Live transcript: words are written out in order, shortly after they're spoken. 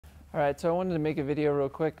All right, so I wanted to make a video real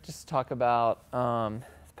quick just to talk about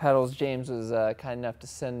pedals. James was kind enough to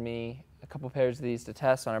send me a couple pairs of these to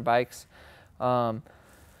test on our bikes. So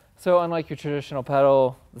unlike your traditional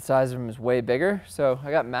pedal, the size of them is way bigger. So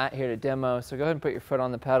I got Matt here to demo, so go ahead and put your foot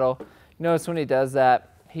on the pedal. You notice when he does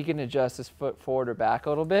that, he can adjust his foot forward or back a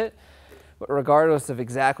little bit, but regardless of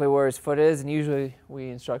exactly where his foot is, and usually we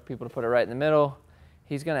instruct people to put it right in the middle,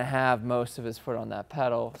 he's going to have most of his foot on that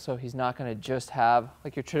pedal. So he's not going to just have,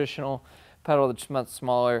 like your traditional pedal that's much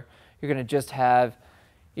smaller, you're going to just have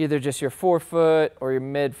either just your forefoot or your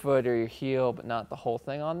midfoot or your heel, but not the whole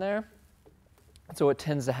thing on there. So what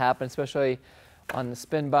tends to happen, especially on the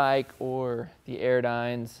spin bike or the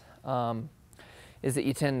Airdynes, is that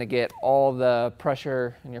you tend to get all the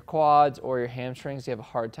pressure in your quads or your hamstrings. You have a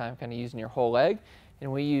hard time kind of using your whole leg.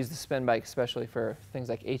 And we use the spin bike especially for things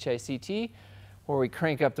like HICT, where we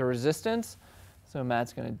crank up the resistance. So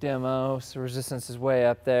Matt's going to demo, so resistance is way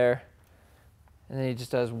up there. And then he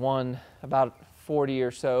just does about 40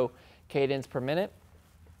 or so cadence per minute.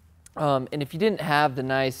 And if you didn't have the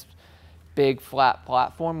nice big flat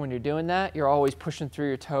platform when you're doing that, you're always pushing through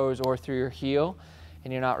your toes or through your heel,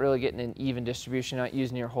 and you're not really getting an even distribution, not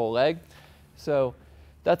using your whole leg. So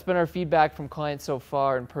that's been our feedback from clients so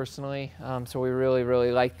far and personally. So we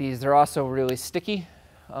really like these. They're also really sticky.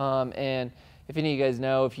 And if any of you guys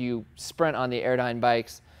know, if you sprint on the Airdyne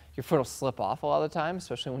bikes, your foot will slip off a lot of the time,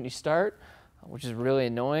 especially when you start, which is really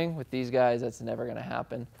annoying. With these guys, that's never going to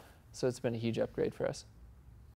happen. So it's been a huge upgrade for us.